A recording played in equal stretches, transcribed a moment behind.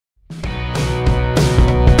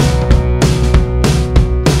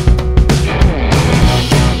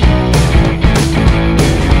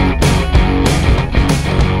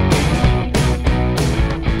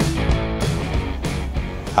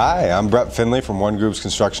Hi, I'm Brett Findlay from One Group's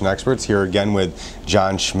Construction Experts, here again with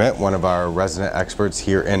John Schmitt, one of our resident experts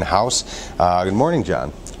here in-house. Good morning,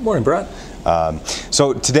 John. Good morning, Brett.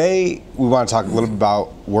 So today we want to talk a little bit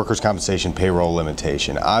about workers' compensation payroll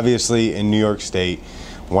limitation. Obviously in New York State,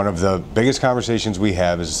 one of the biggest conversations we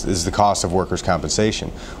have is the cost of workers' compensation.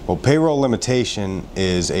 Well, payroll limitation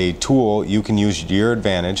is a tool you can use to your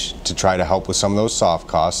advantage to try to help with some of those soft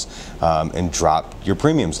costs and drop your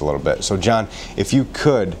premiums a little bit. So John, if you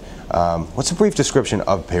could, what's a brief description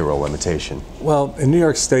of payroll limitation? Well, in New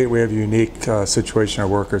York State we have a unique situation of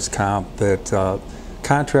workers' comp that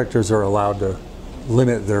contractors are allowed to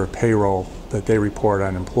limit their payroll that they report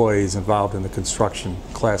on employees involved in the construction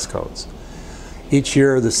class codes. Each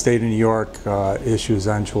year, the state of New York issues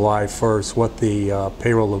on July 1st what the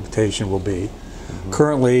payroll limitation will be.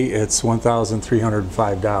 Currently, it's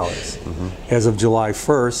 $1,305. As of July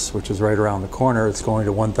 1st, which is right around the corner, it's going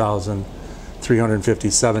to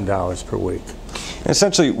 $1,357 per week. And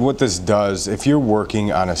essentially, what this does, if you're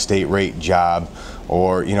working on a state rate job,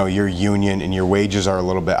 or your union and your wages are a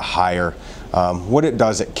little bit higher, what it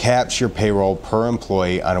does, it caps your payroll per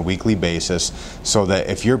employee on a weekly basis, so that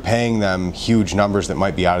if you're paying them huge numbers that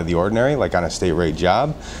might be out of the ordinary, like on a state rate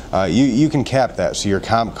job, you can cap that so your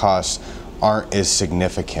comp costs aren't as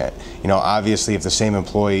significant. Obviously if the same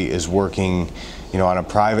employee is working on a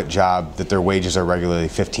private job that their wages are regularly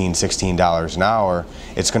 $15, $16 an hour,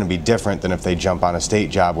 it's going to be different than if they jump on a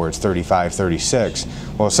state job where it's $35, $36.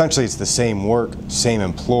 Well, essentially it's the same work, same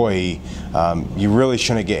employee. You really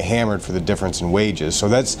shouldn't get hammered for the difference in wages. So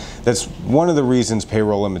that's one of the reasons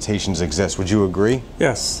payroll limitations exist. Would you agree?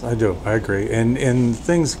 Yes, I do. I agree. And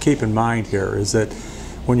things to keep in mind here is that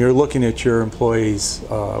when you're looking at your employees'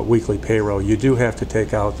 weekly payroll, you do have to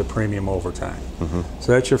take out the premium overtime.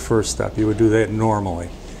 So that's your first step. You would do that normally.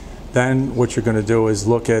 Then what you're going to do is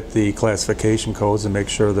look at the classification codes and make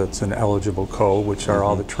sure that's an eligible code, which are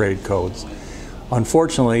all the trade codes.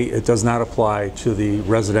 Unfortunately, it does not apply to the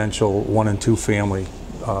residential 1 and 2 family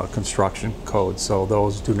construction codes, so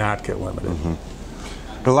those do not get limited.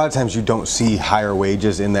 But a lot of times you don't see higher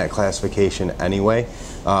wages in that classification anyway,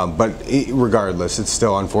 but regardless, it's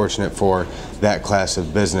still unfortunate for that class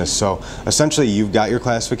of business. So essentially you've got your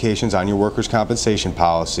classifications on your workers' compensation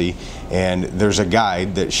policy, and there's a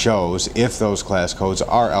guide that shows if those class codes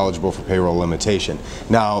are eligible for payroll limitation.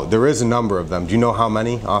 Now, there is a number of them. Do you know how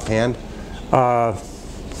many offhand? I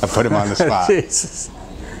put him on the spot. Jesus.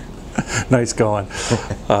 Nice going.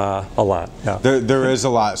 A lot. Yeah. There is a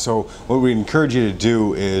lot. So what we encourage you to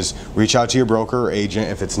do is reach out to your broker or agent.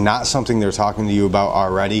 If it's not something they're talking to you about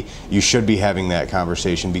already, you should be having that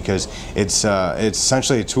conversation, because it's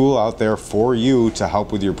essentially a tool out there for you to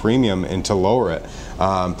help with your premium and to lower it.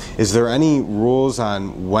 Is there any rules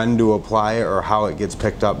on when to apply it or how it gets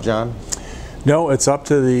picked up, John? No, it's up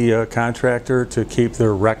to the contractor to keep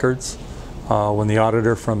their records. When the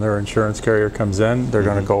auditor from their insurance carrier comes in, they're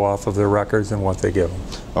going to go off of their records and what they give them.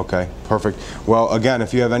 Okay, perfect. Well, again,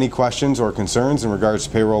 if you have any questions or concerns in regards to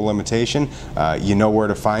payroll limitation, you know where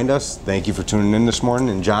to find us. Thank you for tuning in this morning.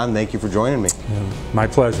 And John, thank you for joining me. My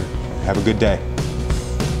pleasure. Have a good day.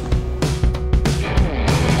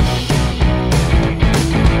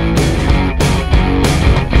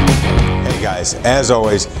 Hey guys, as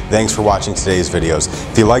always, thanks for watching today's videos.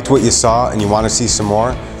 If you liked what you saw and you want to see some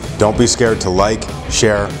more, don't be scared to like,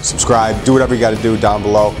 share, subscribe, do whatever you got to do down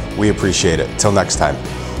below. We appreciate it. Till next time.